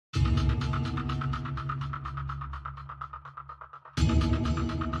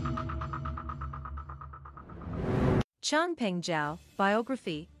Changpeng Zhao,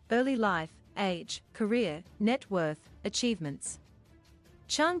 Biography, Early Life, Age, Career, Net Worth, Achievements.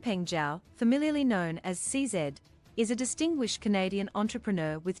 Changpeng Zhao, familiarly known as CZ, is a distinguished Canadian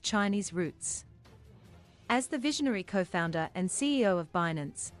entrepreneur with Chinese roots. As the visionary co-founder and CEO of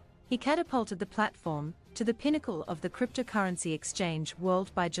Binance, he catapulted the platform to the pinnacle of the cryptocurrency exchange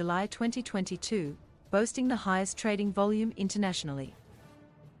world by July 2022, boasting the highest trading volume internationally.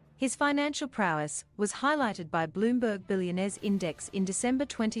 His financial prowess was highlighted by Bloomberg Billionaires Index in December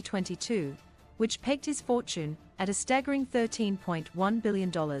 2022, which pegged his fortune at a staggering $13.1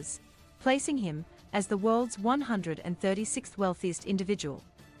 billion, placing him as the world's 136th wealthiest individual.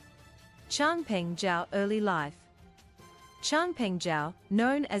 Changpeng Zhao Early Life. Changpeng Zhao,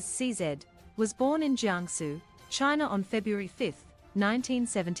 known as CZ, was born in Jiangsu, China on February 5,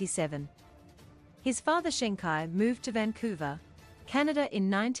 1977. His father Shenkai moved to Vancouver, Canada in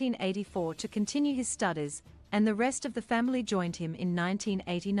 1984 to continue his studies, and the rest of the family joined him in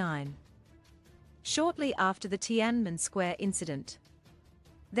 1989. Shortly after the Tiananmen Square incident,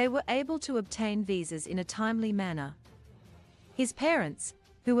 they were able to obtain visas in a timely manner. His parents,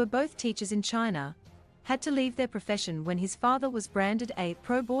 who were both teachers in China, had to leave their profession when his father was branded a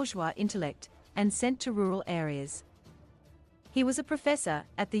pro-bourgeois intellect and sent to rural areas. He was a professor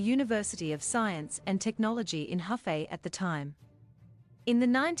at the University of Science and Technology in Hefei at the time. In the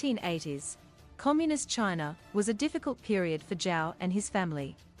 1980s, Communist China was a difficult period for Zhao and his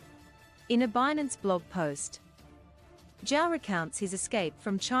family. In a Binance blog post, Zhao recounts his escape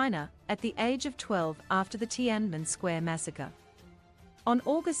from China at the age of 12 after the Tiananmen Square massacre. On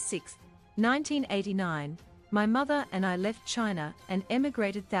August 6, 1989, my mother and I left China and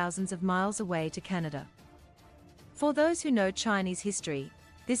emigrated thousands of miles away to Canada. For those who know Chinese history,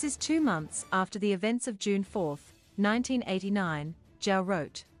 this is 2 months after the events of June 4, 1989, Zhao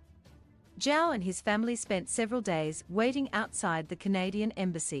wrote. Zhao and his family spent several days waiting outside the Canadian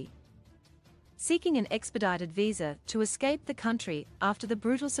embassy, seeking an expedited visa to escape the country after the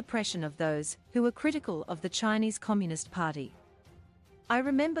brutal suppression of those who were critical of the Chinese Communist Party. I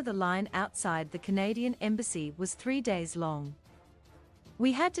remember the line outside the Canadian embassy was 3 days long.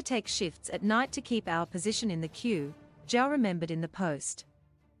 We had to take shifts at night to keep our position in the queue, Zhao remembered in the post.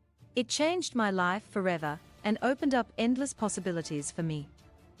 It changed my life forever and opened up endless possibilities for me.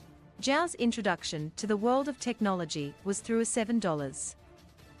 Zhao's introduction to the world of technology was through a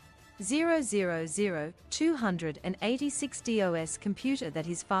 $7,000,286 DOS computer that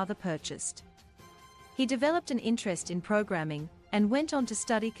his father purchased. He developed an interest in programming and went on to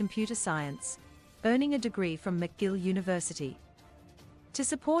study computer science, earning a degree from McGill University. To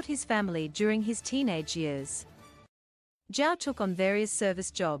support his family during his teenage years, Zhao took on various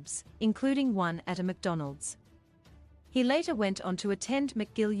service jobs, including one at a McDonald's. He later went on to attend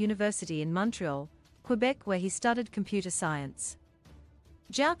McGill University in Montreal, Quebec, where he studied computer science.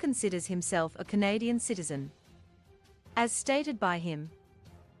 Zhao considers himself a Canadian citizen. As stated by him,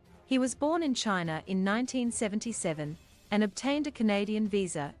 he was born in China in 1977 and obtained a Canadian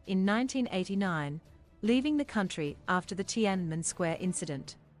visa in 1989, leaving the country after the Tiananmen Square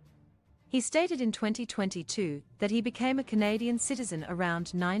incident. He stated in 2022 that he became a Canadian citizen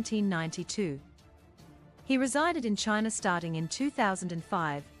around 1992. He resided in China starting in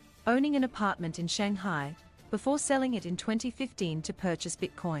 2005, owning an apartment in Shanghai, before selling it in 2015 to purchase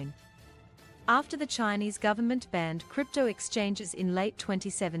Bitcoin. After the Chinese government banned crypto exchanges in late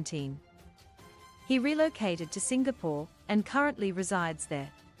 2017, he relocated to Singapore and currently resides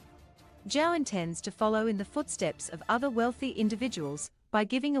there. Zhao intends to follow in the footsteps of other wealthy individuals by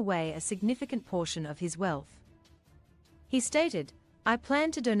giving away a significant portion of his wealth. He stated, "I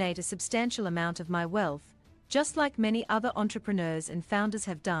plan to donate a substantial amount of my wealth, just like many other entrepreneurs and founders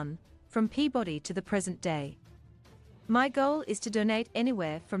have done, from Peabody to the present day. My goal is to donate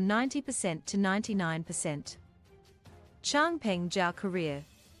anywhere from 90% to 99%. Changpeng Zhao career.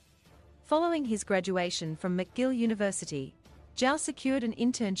 Following his graduation from McGill University, Zhao secured an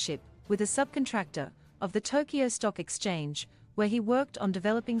internship with a subcontractor of the Tokyo Stock Exchange, where he worked on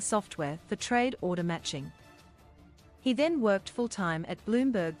developing software for trade order matching. He then worked full-time at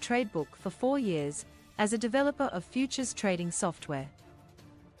Bloomberg Tradebook for 4 years as a developer of futures trading software.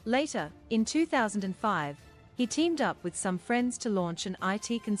 Later, in 2005, he teamed up with some friends to launch an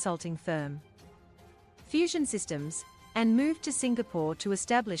IT consulting firm, Fusion Systems, and moved to Singapore to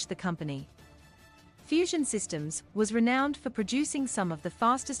establish the company. Fusion Systems was renowned for producing some of the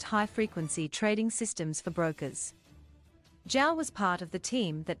fastest high-frequency trading systems for brokers. Zhao was part of the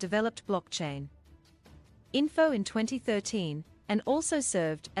team that developed blockchain info in 2013 and also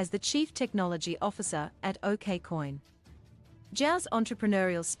served as the Chief Technology Officer at OKCoin. Zhao's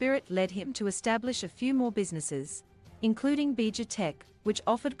entrepreneurial spirit led him to establish a few more businesses, including Biography, which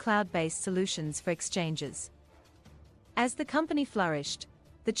offered cloud-based solutions for exchanges. As the company flourished,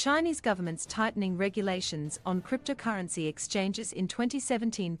 the Chinese government's tightening regulations on cryptocurrency exchanges in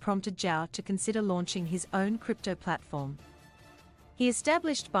 2017 prompted Zhao to consider launching his own crypto platform. He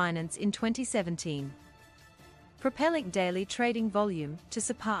established Binance in 2017, propelling daily trading volume to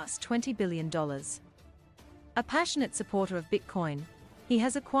surpass $20 billion. A passionate supporter of Bitcoin, he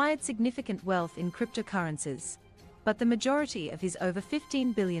has acquired significant wealth in cryptocurrencies, but the majority of his over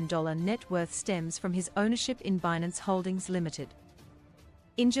 $15 billion net worth stems from his ownership in Binance Holdings Limited.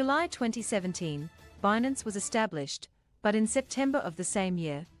 In July 2017, Binance was established, but in September of the same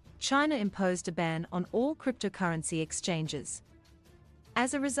year, China imposed a ban on all cryptocurrency exchanges.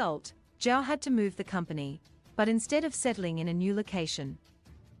 As a result, Zhao had to move the company, but instead of settling in a new location,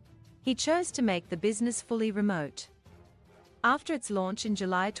 he chose to make the business fully remote. After its launch in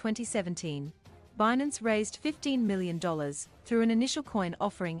July 2017, Binance raised $15 million through an initial coin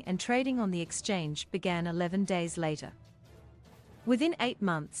offering, and trading on the exchange began 11 days later. Within 8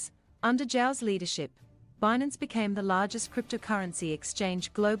 months, under Zhao's leadership, Binance became the largest cryptocurrency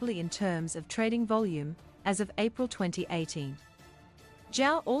exchange globally in terms of trading volume as of April 2018.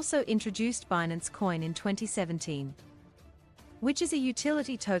 Zhao also introduced Binance Coin in 2017, which is a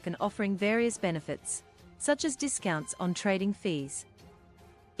utility token offering various benefits, such as discounts on trading fees.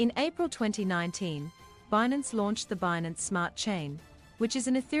 In April 2019, Binance launched the Binance Smart Chain, which is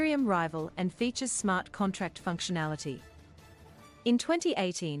an Ethereum rival and features smart contract functionality. In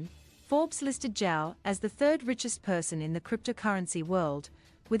 2018, Forbes listed Zhao as the third richest person in the cryptocurrency world,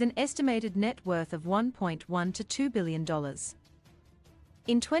 with an estimated net worth of $1.1 to $2 billion.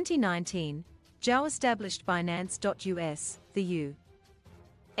 In 2019, Zhao established Binance.US, the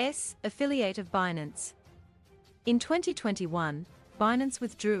U.S. affiliate of Binance. In 2021, Binance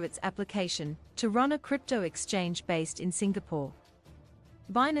withdrew its application to run a crypto exchange based in Singapore.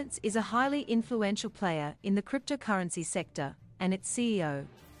 Binance is a highly influential player in the cryptocurrency sector, and its CEO,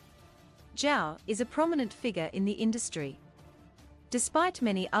 Zhao, is a prominent figure in the industry. Despite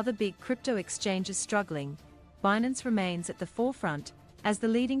many other big crypto exchanges struggling, Binance remains at the forefront as the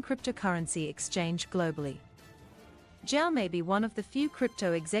leading cryptocurrency exchange globally. Zhao may be one of the few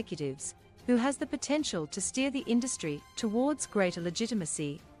crypto executives who has the potential to steer the industry towards greater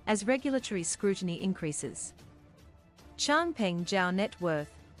legitimacy as regulatory scrutiny increases. Changpeng Zhao net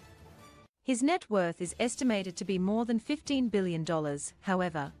worth. His net worth is estimated to be more than $15 billion,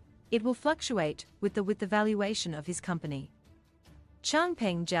 however, it will fluctuate with the valuation of his company.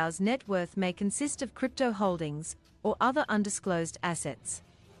 Changpeng Zhao's net worth may consist of crypto holdings or other undisclosed assets.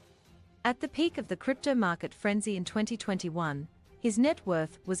 At the peak of the crypto market frenzy in 2021, his net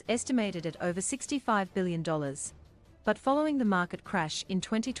worth was estimated at over $65 billion, but following the market crash in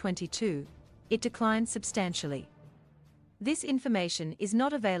 2022, it declined substantially. This information is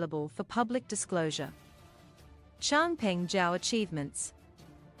not available for public disclosure. Changpeng Zhao achievements.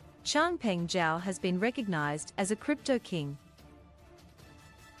 Changpeng Zhao has been recognized as a crypto king,